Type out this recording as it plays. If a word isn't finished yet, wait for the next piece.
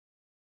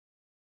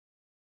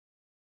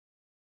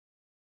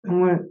I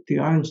want the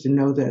audience to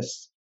know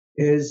this,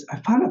 is I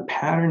found a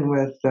pattern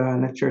with,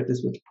 and I've shared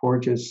this with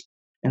Porges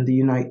and the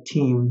Unite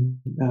team,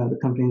 the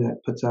company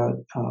that puts out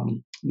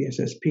the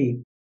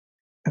SSP.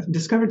 I've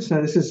discovered,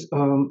 so this is,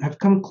 I've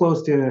come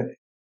close to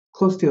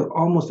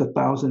almost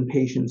 1,000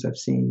 patients I've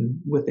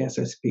seen with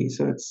SSP.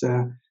 So it's,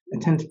 I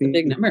tend to A big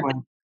be number. quite,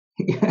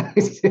 yeah,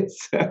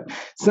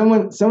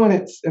 someone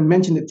had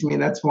mentioned it to me.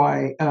 That's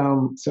why.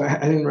 So I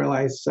didn't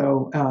realize.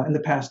 So in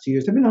the past 2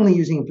 years, I've been only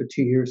using it for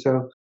 2 years.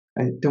 So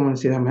I don't want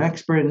to say that I'm an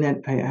expert in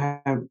it. I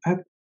have a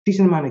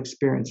decent amount of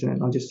experience in it.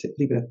 I'll just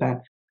leave it at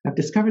that. I've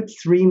discovered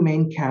three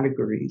main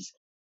categories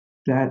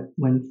that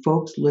when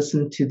folks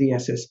listen to the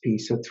SSP,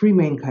 so three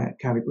main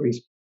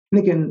categories.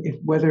 And again,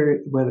 whether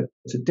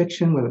it's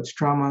addiction, whether it's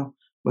trauma,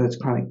 whether it's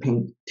chronic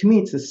pain, to me,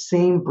 it's the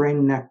same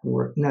brain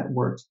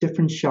networks,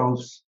 different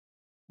shelves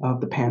of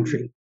the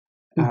pantry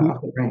of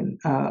the brain.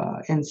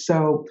 And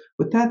so,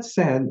 with that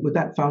said, with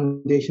that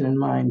foundation in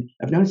mind,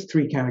 I've noticed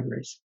three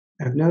categories.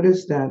 I've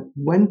noticed that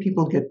when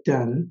people get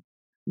done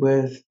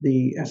with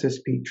the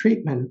SSP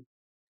treatment,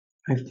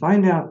 I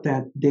find out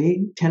that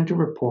they tend to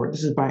report,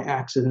 this is by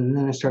accident, and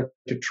then I start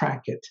to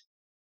track it.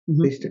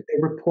 They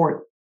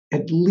report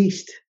at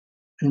least,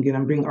 and again,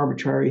 I'm being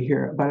arbitrary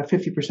here, about a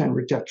 50%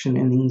 reduction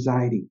in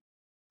anxiety.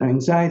 Now,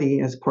 anxiety,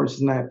 as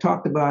Porges and I have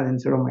talked about,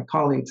 and sort of my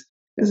colleagues,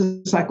 is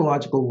a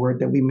psychological word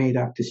that we made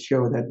up to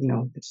show that,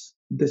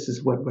 this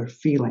is what we're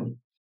feeling.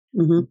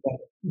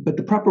 But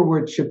the proper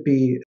word should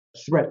be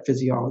threat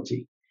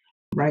physiology,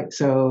 right?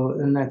 So,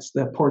 and that's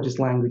the Porges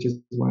language is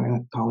what I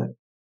call it.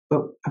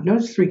 But I've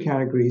noticed three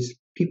categories.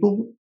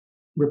 People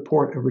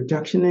report a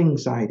reduction in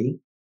anxiety.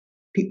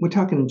 We're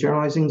talking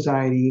generalized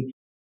anxiety,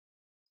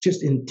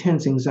 just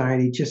intense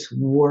anxiety, just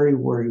worry,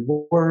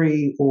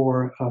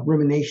 or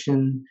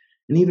rumination,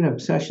 and even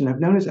obsession. I've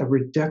noticed a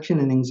reduction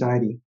in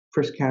anxiety,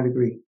 first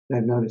category that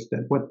I've noticed,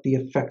 that what the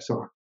effects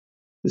are.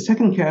 The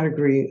second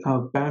category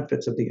of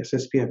benefits of the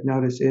SSP I've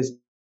noticed is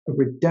a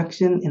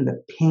reduction in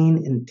the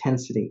pain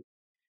intensity.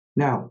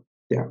 Now,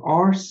 there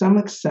are some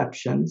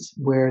exceptions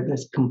where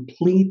there's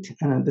complete,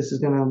 and this is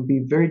going to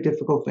be very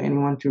difficult for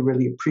anyone to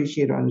really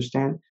appreciate or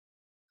understand,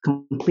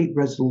 complete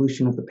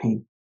resolution of the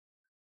pain.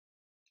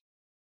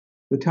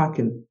 We're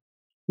talking,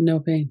 no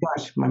pain.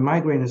 Gosh, my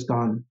migraine is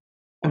gone.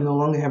 I'm no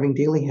longer having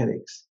daily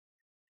headaches.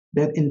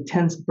 That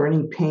intense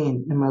burning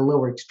pain in my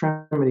lower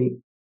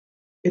extremity,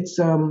 it's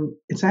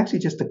actually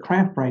just a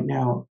cramp right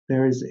now.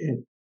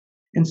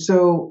 And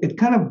so it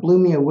kind of blew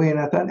me away, and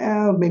I thought,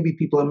 maybe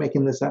people are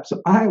making this up.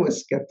 So I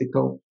was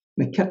skeptical,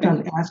 and I kept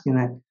on asking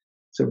that.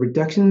 So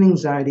reduction in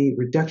anxiety,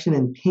 reduction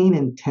in pain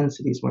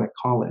intensity is what I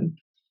call it.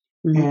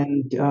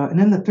 And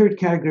then the third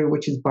category,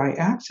 which is by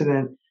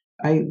accident,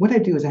 what I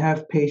do is I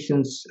have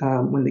patients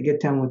when they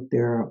get done with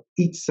their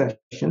each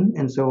session,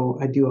 and so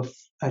I do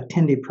a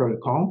 10-day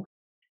protocol.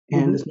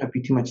 And this might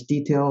be too much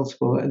details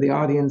for the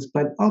audience,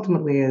 but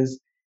ultimately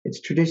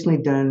it's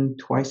traditionally done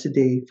twice a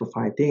day for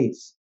 5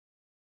 days,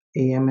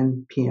 AM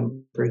and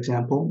PM, for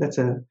example. That's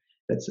a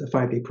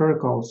 5-day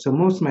protocol. So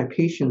most of my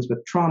patients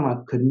with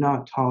trauma could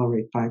not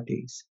tolerate 5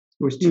 days.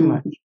 It was too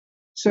much.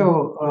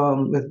 So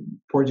with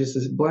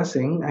Porges'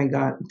 blessing, I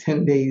got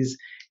 10 days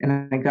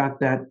and I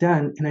got that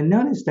done. And I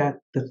noticed that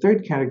the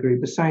third category,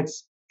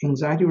 besides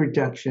anxiety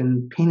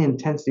reduction, pain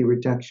intensity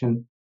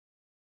reduction,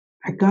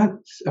 I got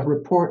a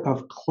report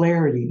of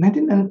clarity. And I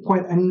didn't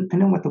quite, I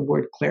know what the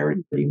word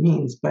clarity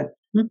means, but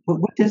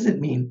what does it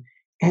mean?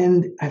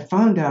 And I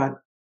found out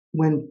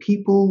when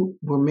people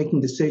were making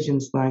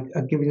decisions, like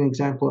I'll give you an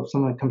example of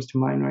someone that comes to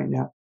mind right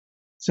now.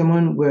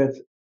 Someone with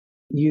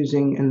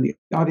using, and the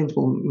audience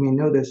may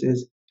know this,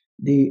 is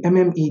the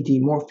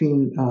MMED,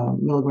 morphine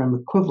milligram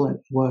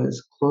equivalent,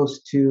 was close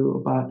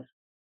to about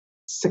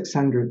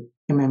 600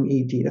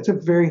 MMED. That's a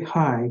very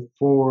high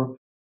for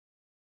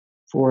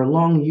a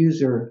long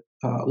user,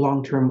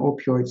 long-term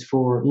opioids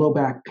for low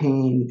back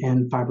pain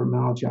and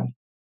fibromyalgia.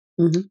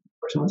 The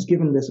person was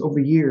given this over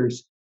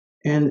years,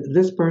 and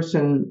this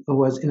person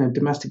was in a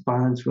domestic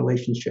violence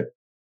relationship.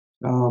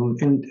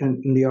 And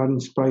the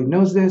audience probably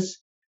knows this,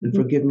 and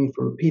forgive me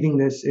for repeating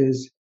this,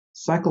 is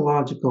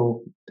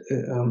psychological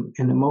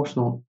and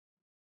emotional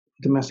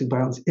domestic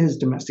violence is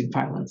domestic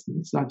violence.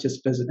 It's not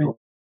just physical.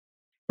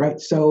 Right.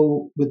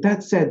 So with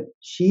that said,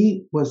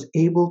 she was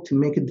able to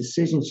make a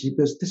decision. She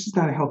goes, this is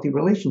not a healthy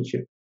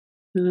relationship.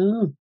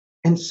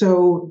 And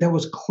so there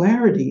was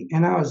clarity.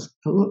 And I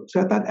thought,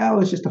 it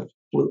was just a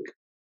fluke.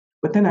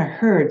 But then I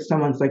heard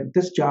someone's like,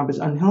 this job is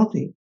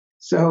unhealthy.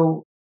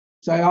 So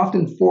I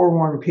often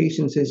forewarn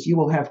patients as you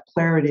will have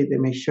clarity that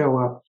may show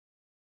up.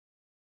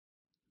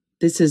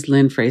 This is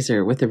Lynn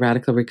Fraser with the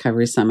Radical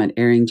Recovery Summit,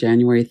 airing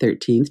January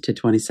 13th to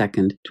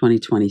 22nd,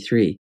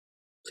 2023.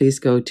 Please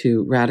go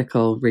to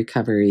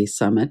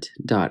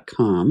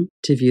radicalrecoverysummit.com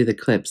to view the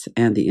clips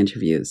and the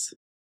interviews.